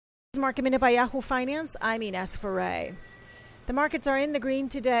Market Minute by Yahoo Finance. I'm Ines Ferre. The markets are in the green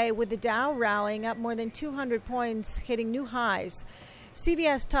today with the Dow rallying up more than 200 points, hitting new highs.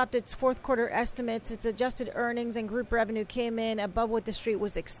 CVS topped its fourth quarter estimates. Its adjusted earnings and group revenue came in above what the street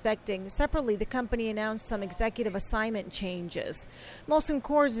was expecting. Separately, the company announced some executive assignment changes. Molson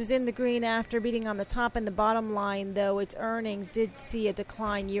Coors is in the green after beating on the top and the bottom line, though its earnings did see a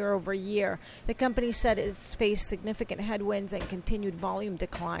decline year over year. The company said it's faced significant headwinds and continued volume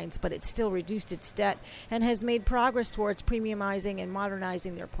declines, but it still reduced its debt and has made progress towards premiumizing and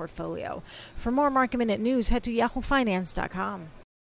modernizing their portfolio. For more Market Minute news, head to yahoofinance.com.